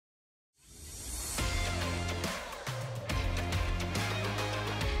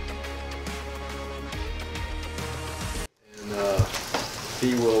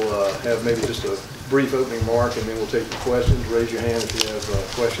He will have maybe just a brief opening remark, and then we'll take your questions. Raise your hand if you have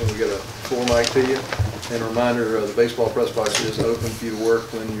a question. We'll get a floor mic to you. And a reminder, the baseball press box is open for you to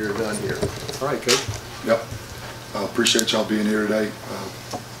work when you're done here. All right, Coach. Yep. Appreciate y'all being here today.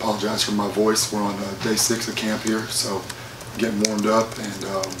 Apologize for my voice. We're on day 6 of camp here, so getting warmed up, and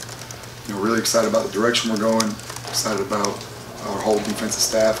really excited about the direction we're going. Excited about our whole defensive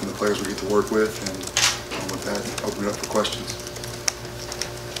staff and the players we get to work with, and with that, open it up for questions.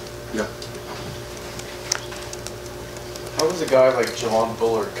 Yeah. How does a guy like Javon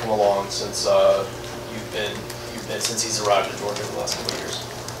Bullard come along since since he's arrived in Georgia the last couple of years?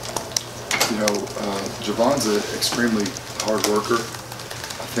 Javon's an extremely hard worker.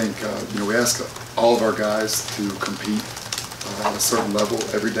 I think we ask all of our guys to compete at a certain level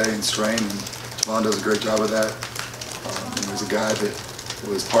every day and strain, and Javon does a great job of that. He's a guy that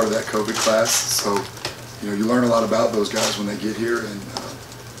was part of that COVID class, so you learn a lot about those guys when they get here, and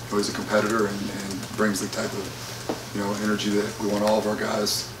he's a competitor and brings the type of energy that we want all of our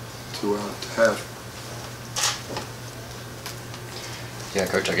guys to have. Yeah,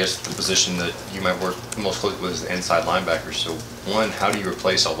 Coach, I guess the position that you might work most closely with is the inside linebacker. So, one, how do you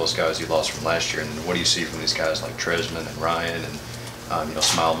replace all those guys you lost from last year, and what do you see from these guys like Tresman and Ryan and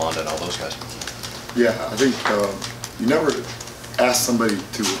Smile Monda and all those guys? Yeah, I think you never ask somebody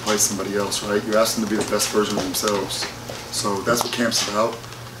to replace somebody else, right? You ask them to be the best version of themselves. So that's what camp's about,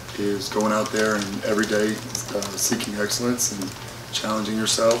 is going out there and every day seeking excellence and challenging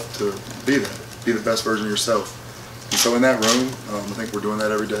yourself to be the best version of yourself. And so in that room, I think we're doing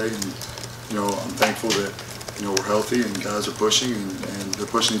that every day, and I'm thankful that we're healthy and guys are pushing and they're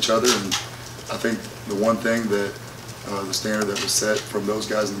pushing each other. And I think the one thing that the standard that was set from those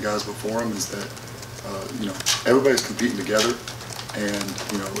guys and the guys before them is that everybody's competing together, and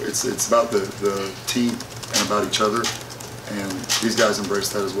it's about the team and about each other, and these guys embrace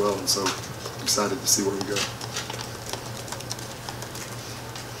that as well. And so I'm excited to see where we go.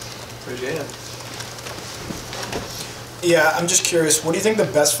 Raise your hand. Yeah, I'm just curious, what do you think the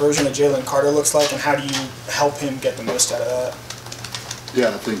best version of Jalen Carter looks like, and how do you help him get the most out of that? Yeah,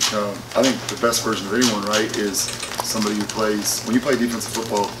 I think the best version of anyone, right, is somebody who plays. When you play defensive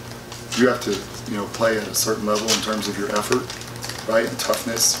football, you have to play at a certain level in terms of your effort, right, and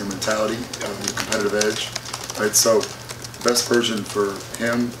toughness, your mentality, your competitive edge, right. So the best version for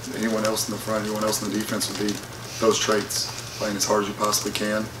him, anyone else in the front, anyone else in the defense, would be those traits: playing as hard as you possibly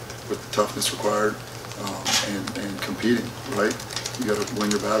can with the toughness required. And competing, right? You got to win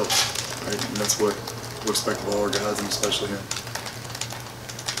your battles, right? And that's what we expect of all our guys, and especially him.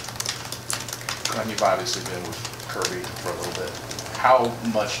 Glenn, you've obviously been with Kirby for a little bit. How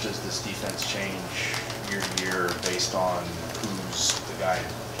much does this defense change year to year based on who's the guy in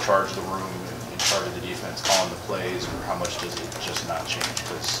charge of the room and in charge of the defense calling the plays, or how much does it just not change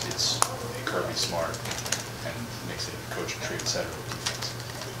because it's Kirby Smart and makes it a coaching tree, etc.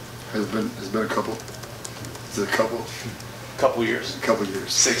 Has been a couple. Is it a couple? Couple years. A couple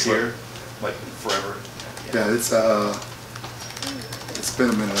years. 6 years, like forever. Yeah, it's been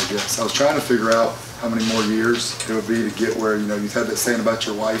a minute, I guess. I was trying to figure out how many more years it would be to get where you've had that saying about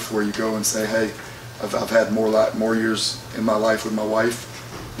your wife, where you go and say, "Hey, I've had more years in my life with my wife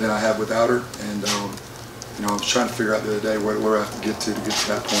than I have without her." And I was trying to figure out the other day where I have to get to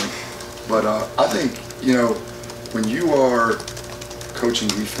that point. But I think when you are coaching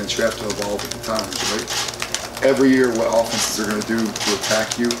defense, you have to evolve with the times, right? Every year, what offenses are going to do to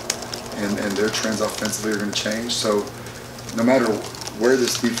attack you, and their trends offensively are going to change. So no matter where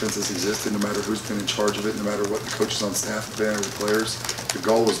this defense has existed, no matter who's been in charge of it, no matter what the coaches on staff have been or the players, the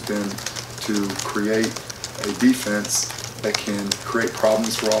goal has been to create a defense that can create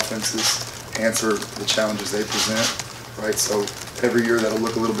problems for offenses, answer the challenges they present, right? So every year that'll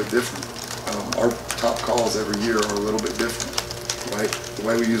look a little bit different. Our top calls every year are a little bit different, right? The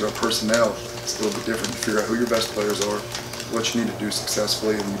way we use our personnel is a little bit different to figure out who your best players are, what you need to do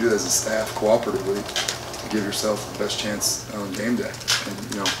successfully, and you do that as a staff cooperatively to give yourself the best chance on game day. And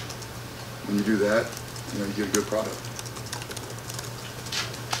when you do that, you get a good product.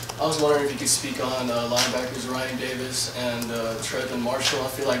 I was wondering if you could speak on linebackers Ryan Davis and Tresman Marshall. I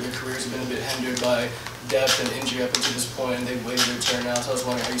feel like their careers have been a bit hindered by depth and injury up until this point, and they've waited their turn now. So I was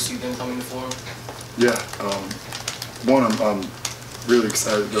wondering how you see them coming to form. Yeah, I'm really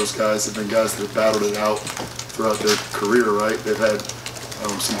excited. Those guys have been guys that have battled it out throughout their career, right? They've had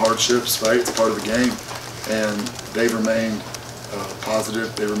some hardships, right? It's part of the game, and they've remained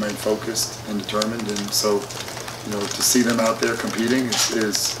positive. They remain focused and determined, and so to see them out there competing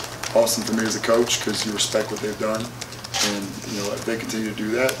is awesome for me as a coach, because you respect what they've done, and if they continue to do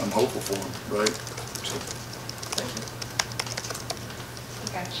that, I'm hopeful for them, right? So. Thank you.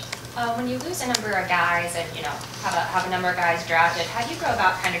 When you lose a number of guys and, you know, have a number of guys drafted, how do you go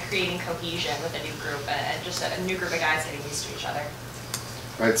about kind of creating cohesion with a new group and just a new group of guys getting used to each other?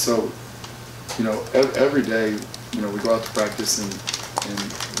 Right, so, you know, every day, you know, we go out to practice and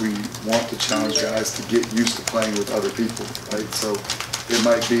we want to challenge guys to get used to playing with other people, right? So it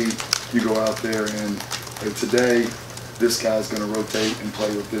might be you go out there and hey, today this guy's going to rotate and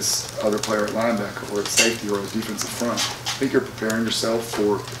play with this other player at linebacker or at safety or at defensive front. I think you're preparing yourself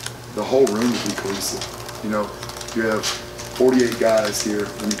for the whole room to be cohesive. You know, you have 48 guys here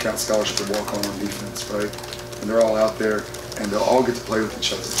when you count scholarship and walk-on defense, right? And they're all out there and they'll all get to play with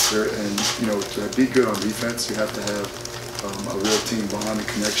each other. And, you know, to be good on defense, you have to have a real team bond and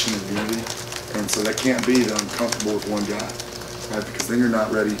connection and unity. And so that can't be that I'm comfortable with one guy, right? Because then you're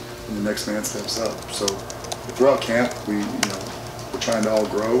not ready when the next man steps up. So throughout camp, we're trying to all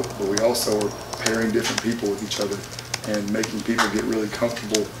grow, but we also are pairing different people with each other and making people get really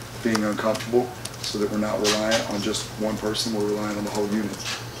comfortable being uncomfortable so that we're not reliant on just one person, we're relying on the whole unit.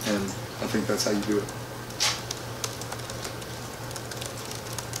 And I think that's how you do it.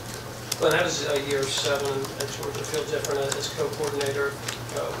 Glenn, how does year 7 at Georgia feel different as co-coordinator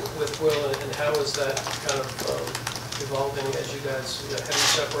with Will, and how is that kind of evolving as you guys, how do you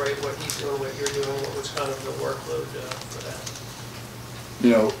separate what he's doing, what you're doing, what was kind of the workload for that? You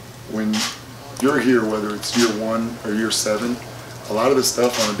know, when you're here, whether it's year 1 or year 7, a lot of the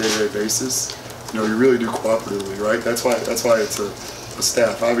stuff on a day-to-day basis, you know, you really do cooperatively, right? That's why it's a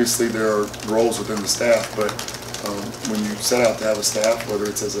staff. Obviously, there are roles within the staff, but when you set out to have a staff, whether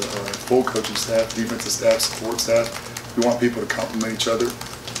it's as a full coaching staff, defensive staff, support staff, you want people to complement each other.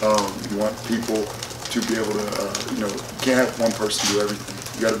 You want people to be able to, you know, you can't have one person do everything.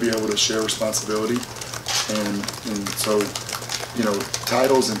 You got to be able to share responsibility, and so, you know,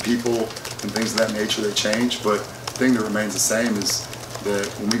 titles and people and things of that nature, they change, but the thing that remains the same is that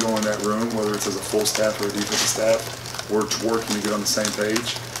when we go in that room, whether it's as a full staff or a defensive staff, we're working to get on the same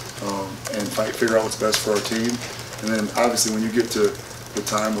page and figure out what's best for our team. And then obviously when you get to the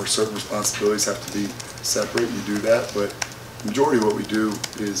time where certain responsibilities have to be separate, you do that, but the majority of what we do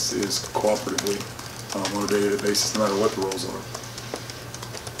is cooperatively on a day-to-day basis, no matter what the roles are.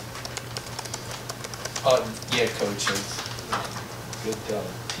 Yeah, Coach, good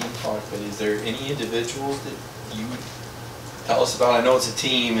team talk, but is there any individuals that you would tell us about? I know it's a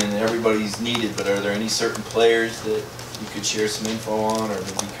team and everybody's needed, but are there any certain players that you could share some info on or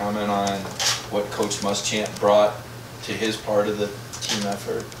maybe comment on what Coach Muschamp brought to his part of the team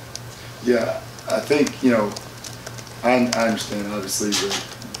effort? Yeah, I think, you know, I understand obviously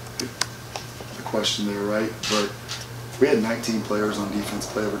the question there, right? But we had 19 players on defense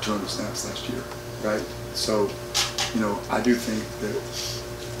play over 200 snaps last year, right? So, you know, I do think that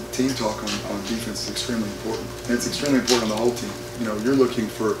team talk on defense is extremely important. And it's extremely important on the whole team. You know, you're looking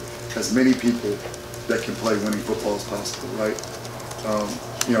for as many people that can play winning football as possible, right?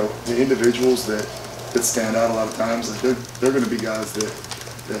 You know, the individuals that stand out a lot of times, like they're going to be guys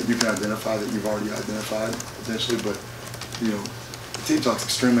that you can identify, that you've already identified potentially, but, you know, the team talk is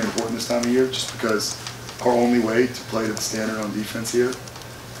extremely important this time of year just because our only way to play to the standard on defense here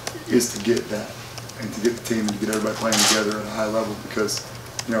is to get that and to get the team and to get everybody playing together at a high level because,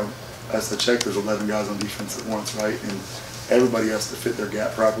 you know, as I check, there's 11 guys on defense at once, right? And everybody has to fit their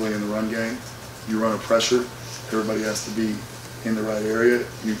gap properly in the run game. You run a pressure, everybody has to be in the right area.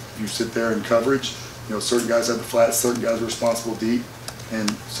 You sit there in coverage. You know, certain guys have the flats, certain guys are responsible deep. And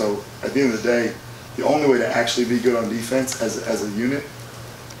so at the end of the day, the only way to actually be good on defense as a unit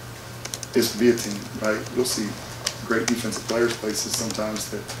is to be a team, right? You'll see great defensive players places sometimes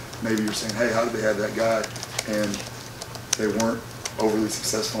that maybe you're saying, hey, how did they have that guy? And they weren't overly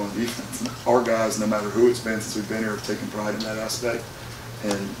successful on defense. Our guys, no matter who it's been since we've been here, have taken pride in that aspect.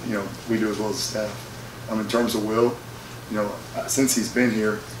 And, you know, we do as well as the staff. In terms of Will, you know, since he's been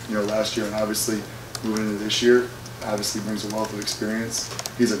here, you know, last year and obviously moving into this year, obviously brings a wealth of experience.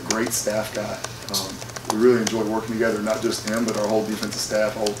 He's a great staff guy. We really enjoy working together, not just him, but our whole defensive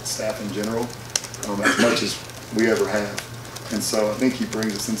staff, whole staff in general, as much as we ever have. And so I think he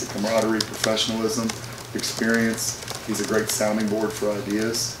brings us into camaraderie, professionalism, experience. He's a great sounding board for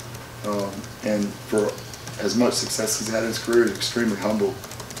ideas. And for as much success he's had in his career, he's extremely humble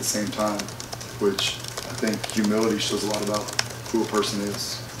at the same time, which I think humility shows a lot about who a person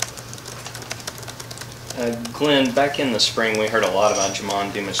is. Glenn, back in the spring, we heard a lot about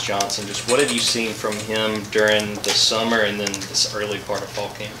Jamon Dumas-Johnson. Just what have you seen from him during the summer and then this early part of fall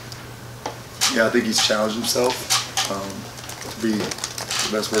camp? Yeah, I think he's challenged himself to be the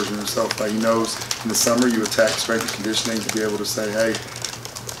best version of himself. He knows in the summer you attack strength and conditioning to be able to say, hey,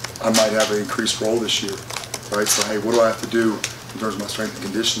 I might have an increased role this year, right? So, hey, what do I have to do in terms of my strength and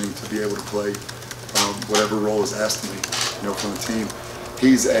conditioning to be able to play whatever role is asked of me, from the team.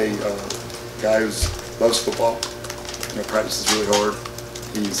 He's a guy who loves football, practices really hard.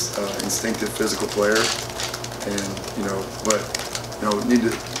 He's an instinctive physical player, and but need to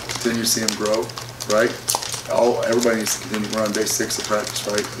continue to see him grow, right? Everybody needs to continue. We're on day 6 of practice,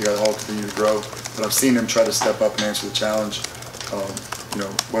 right? They got to all continue to grow. But I've seen him try to step up and answer the challenge.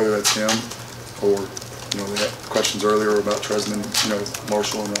 Whether that's him or we had questions earlier about Tresman,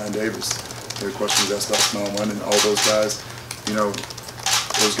 Marshall and Ryan Davis. There were questions asked about Smile London, all those guys.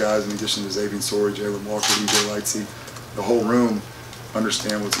 Those guys, in addition to Xavier Sorey, Jalen Walker, EJ Lightsey, the whole room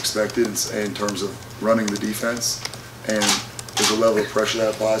understand what's expected in terms of running the defense, and there's a level of pressure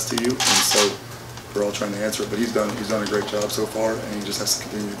that applies to you, and so we're all trying to answer it. But he's done a great job so far, and he just has to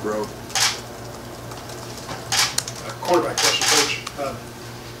continue to grow. Quarterback question, Coach.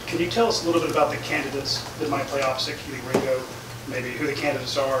 Can you tell us a little bit about the candidates that might play opposite Keely Ringo, maybe who the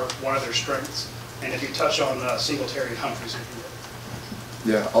candidates are, one of their strengths, and if you touch on Singletary and Humphreys, if you will?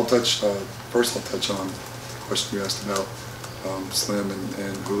 Yeah, first I'll touch on the question you asked about Slim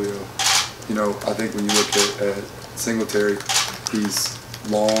and Julio. I think when you look at Singletary, he's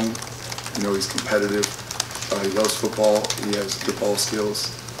long, he's competitive, he loves football, he has good ball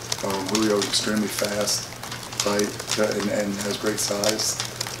skills. Julio is extremely fast, right, and has great size.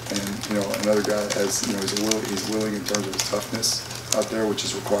 And another guy has he's willing in terms of his toughness out there, which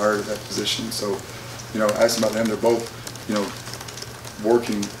is required at that position. So asking about them, they're both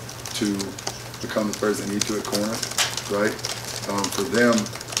working to become the players they need to at corner, right? For them,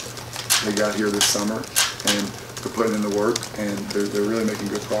 they got here this summer and they're putting in the work, and they're really making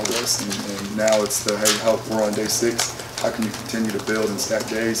good progress. And now it's we're on day 6. How can you continue to build and stack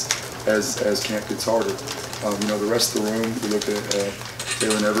days as camp gets harder? The rest of the room, we look at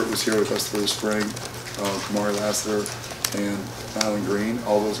Jalen Everett was here with us through the spring, Kamari Lassiter, and Nylan Green.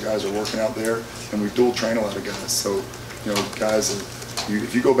 All those guys are working out there, and we dual train a lot of guys. So, guys,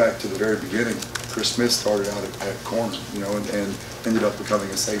 if you go back to the very beginning, Chris Smith started out at corner, and ended up becoming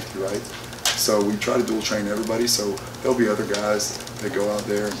a safety, right? So we try to dual train everybody. So there'll be other guys that go out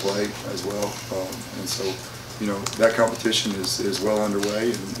there and play as well, and so that competition is well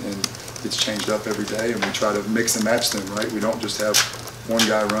underway, and it's changed up every day, and we try to mix and match them, right? We don't just have one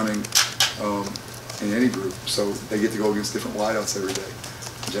guy running in any group, so they get to go against different wideouts every day,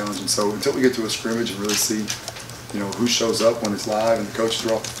 challenging. So until we get to a scrimmage and really see, who shows up when it's live and the coaches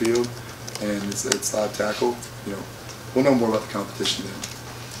are off the field and it's live tackle, we'll know more about the competition then.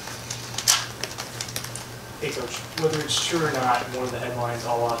 Hey Coach, whether it's true or not, one of the headlines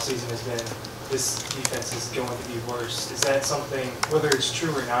all offseason has been this defense is going to be worse. Is that something, whether it's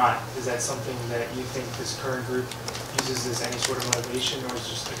true or not, is that something that you think this current group uses as any sort of motivation, or is it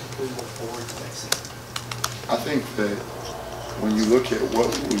just a complete move forward to next season? I think that when you look at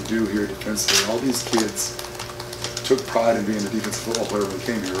what we do here defensively, all these kids took pride in being a defensive football player when they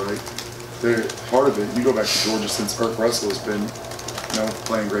came here, right? They're part of it. You go back to Georgia since Kirk Russell has been,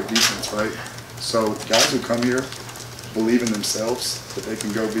 playing great defense, right? So guys who come here believe in themselves that they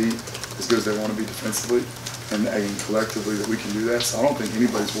can go be as good as they want to be defensively, and collectively that we can do that. So I don't think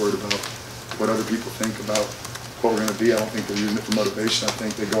anybody's worried about what other people think about what we're going to be. I don't think they're using it for motivation. I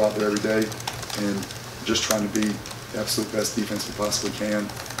think they go out there every day and just trying to be the absolute best defense we possibly can.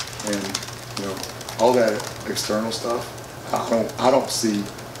 And all that external stuff, I don't see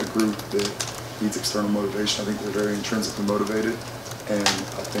a group that needs external motivation. I think they're very intrinsically motivated, and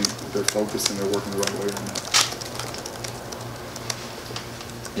I think they're focused and they're working the right way on that.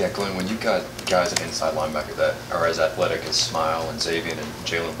 Yeah, Glenn, when you've got guys at inside linebacker that are as athletic as Smile and Xavier and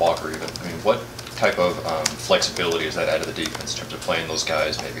Jalen Walker even, what type of flexibility does that add to the defense in terms of playing those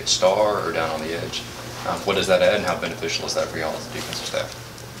guys maybe a star or down on the edge? What does that add, and how beneficial is that for y'all as the defensive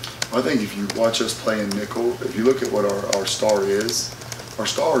staff? I think if you watch us play in nickel, if you look at what our star is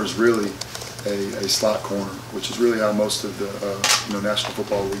really a slot corner, which is really how most of the National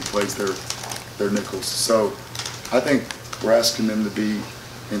Football League plays their nickels. So I think we're asking them to be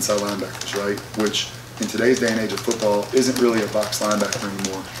inside linebackers, right? Which in today's day and age of football isn't really a box linebacker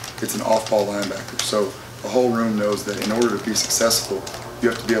anymore. It's an off-ball linebacker. So the whole room knows that in order to be successful, you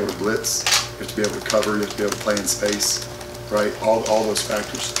have to be able to blitz, you have to be able to cover, you have to be able to play in space, right? All those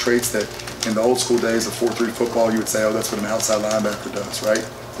factors, traits that in the old school days of 4-3 football, you would say, oh, that's what an outside linebacker does, right?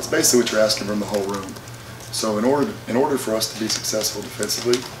 It's basically what you're asking from the whole room. So in order for us to be successful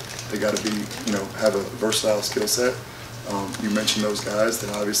defensively, they got to be, have a versatile skill set. You mentioned those guys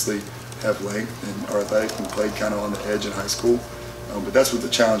that obviously have length and are athletic and played kind of on the edge in high school. But that's what the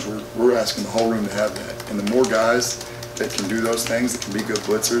challenge, we're asking the whole room to have that. And the more guys that can do those things, that can be good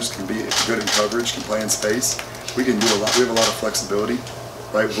blitzers, can be good in coverage, can play in space, we can do a lot. We have a lot of flexibility,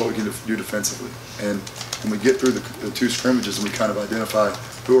 right, with what we can do defensively. And when we get through the two scrimmages and we kind of identify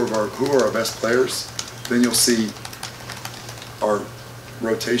who are our best players, then you'll see our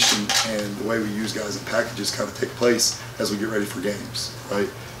rotation and the way we use guys in packages kind of take place as we get ready for games, right?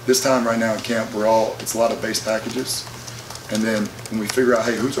 This time right now in camp, it's a lot of base packages. And then when we figure out,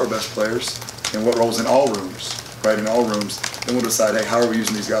 hey, who's our best players and what roles in all rooms, right, in all rooms, then we'll decide, hey, how are we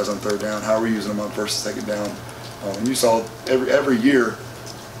using these guys on third down? How are we using them on first and second down? And you saw every year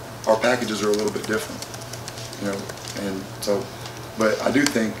our packages are a little bit different, you know, and so, but I do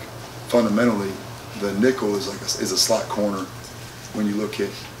think fundamentally the nickel is a slot corner when you look at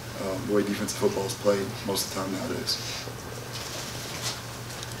the way defensive football is played most of the time nowadays.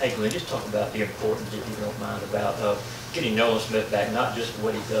 Hey Glenn, just talk about the importance, if you don't mind, about getting Nolan Smith back, not just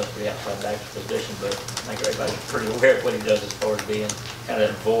what he does for the outside back position, but I think everybody's pretty aware of what he does as far as being kind of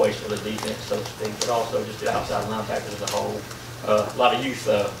that voice of the defense, so to speak, but also just the outside linebackers as a whole. A lot of youth,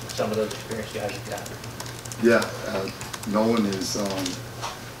 some of those experienced guys have got. Yeah, Nolan is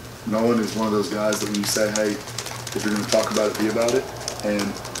one of those guys that when you say, hey, if you're going to talk about it, be about it. And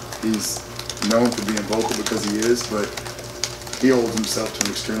he's known for being vocal because he is, but he holds himself to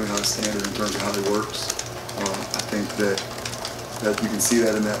an extremely high standard in terms of how he works. I think that you can see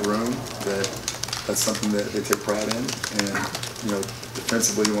that in that room, that's something that they take pride in. And, you know,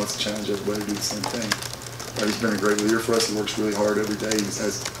 defensively he wants to challenge everybody to do the same thing. He's been a great leader for us. He works really hard every day. He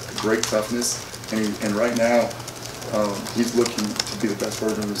has great toughness. And right now, he's looking to be the best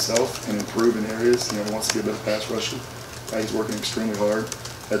version of himself and improve in areas. You know, he wants to be a better pass rusher. He's working extremely hard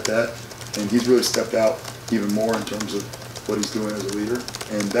at that, and he's really stepped out even more in terms of what he's doing as a leader.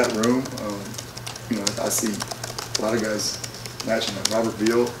 And that room, you know, I see a lot of guys matching that. Robert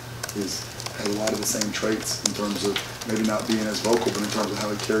Beal has a lot of the same traits in terms of maybe not being as vocal, but in terms of how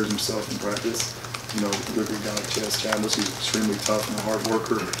he carries himself in practice. You know, look at a guy like Chaz Chandler, who's extremely tough and a hard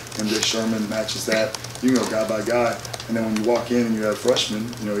worker. MJ Sherman matches that. You can go guy by guy. And then when you walk in and you have freshmen,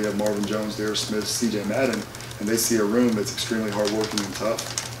 you know, you have Marvin Jones, Darius Smith, C.J. Madden, and they see a room that's extremely hardworking and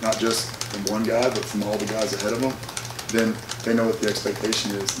tough, not just from one guy, but from all the guys ahead of them, then they know what the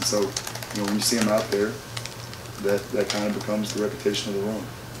expectation is. And so, you know, when you see them out there, that kind of becomes the reputation of the room.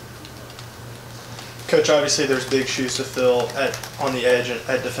 Coach, obviously there's big shoes to fill on the edge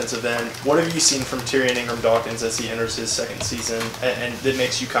at defensive end. What have you seen from Tyrion Ingram-Dawkins as he enters his second season and that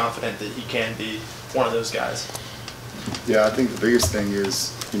makes you confident that he can be one of those guys? Yeah, I think the biggest thing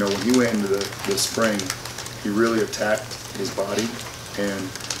is, you know, when he went into the spring, he really attacked his body and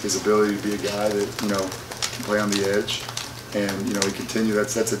his ability to be a guy that, you know, can play on the edge. And, you know, he continued,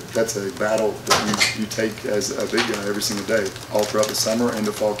 that's a battle that you take as a big guy every single day, all throughout the summer and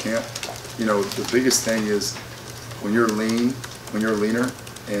the fall camp. You know, the biggest thing is when you're leaner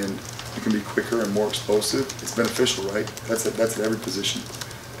and you can be quicker and more explosive, it's beneficial, right? That's at every position.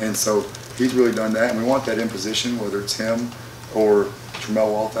 And so he's really done that, and we want that in position, whether it's him or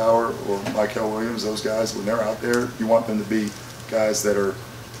Tramel Walthour or Michael Williams, those guys, when they're out there, you want them to be guys that are,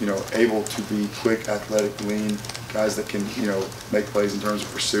 you know, able to be quick, athletic, lean, guys that can, you know, make plays in terms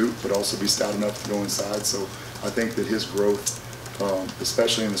of pursuit, but also be stout enough to go inside. So I think that his growth,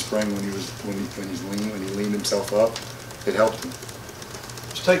 especially in the spring when he leaned himself up, it helped him.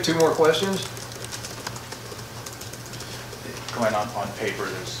 Let's take two more questions. Glenn, on paper,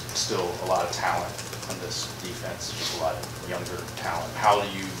 there's still a lot of talent on this defense, just a lot of younger talent. How do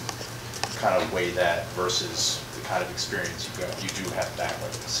you kind of weigh that versus the kind of experience you got? You do have back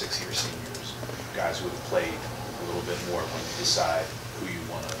like the 6-year seniors, guys who have played a little bit more when you decide who you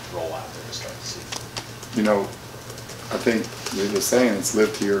want to roll out there to start the season. You know, I think the saying that's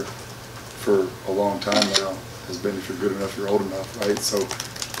lived here for a long time now has been, if you're good enough, you're old enough, right? So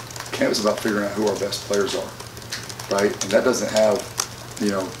camp is about figuring out who our best players are, right? And that doesn't have, you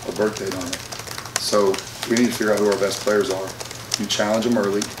know, a birth date on it. So we need to figure out who our best players are. You challenge them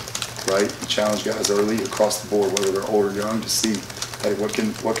early, right? You challenge guys early across the board, whether they're old or young, to see, hey, what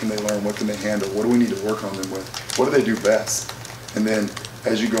can they learn? What can they handle? What do we need to work on them with? What do they do best? And then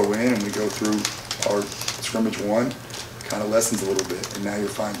as you go in and we go through our scrimmage one, kind of lessens a little bit, and now you're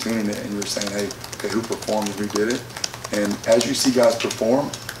fine-tuning it and you're saying, hey, okay, who performed and who did it? And as you see guys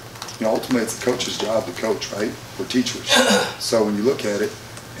perform, you know, ultimately it's the coach's job to coach, right? We're teachers. So when you look at it,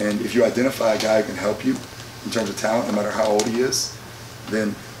 and if you identify a guy who can help you in terms of talent, no matter how old he is,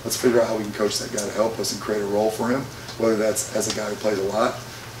 then let's figure out how we can coach that guy to help us and create a role for him, whether that's as a guy who plays a lot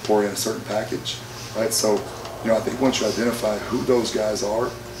or in a certain package, right? So, you know, I think once you identify who those guys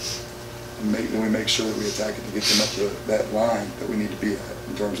are, we make sure that we attack it to get them up to that line that we need to be at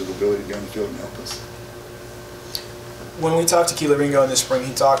in terms of ability to get on the field and help us. When we talked to Keely Ringo in the spring,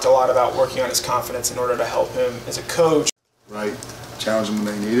 he talked a lot about working on his confidence in order to help him as a coach. Right, challenge them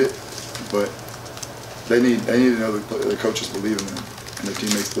when they need it, but they need to know that the coaches believe in them and their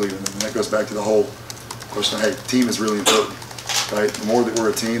teammates believe in them. And that goes back to the whole question, hey, team is really important, right? The more that we're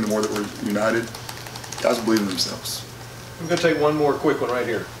a team, the more that we're united, guys will believe in themselves. I'm going to take one more quick one right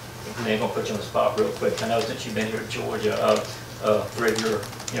here. I'm going to put you on the spot real quick. I know since you've been here at Georgia, three of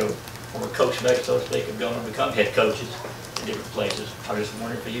your, former coachmates, so to speak, have gone and become head coaches in different places. I'm just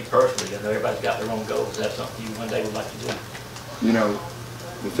wondering for you personally, I know everybody's got their own goals. Is that something you one day would like to do? You know,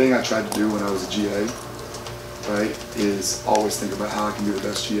 the thing I tried to do when I was a GA, right, is always think about how I can be the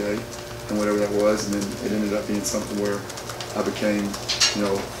best GA and whatever that was, and then it ended up being something where I became,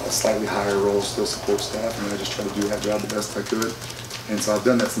 a slightly higher role, still support staff, and I just tried to do that job the best I could. And so I've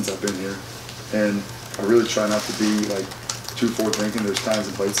done that since I've been here. And I really try not to be like too forward thinking. There's times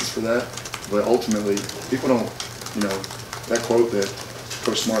and places for that. But ultimately, people don't, that quote that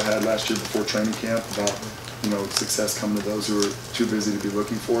Coach Smart had last year before training camp about, success coming to those who are too busy to be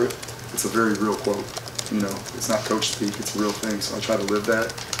looking for it. It's a very real quote. It's not coach speak, it's a real thing. So I try to live that,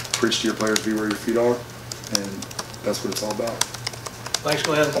 preach to your players, be where your feet are, and that's what it's all about. Thanks,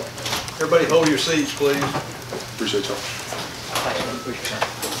 Glenn. Everybody hold your seats, please. Appreciate y'all. Thanks, man. Appreciate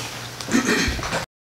that.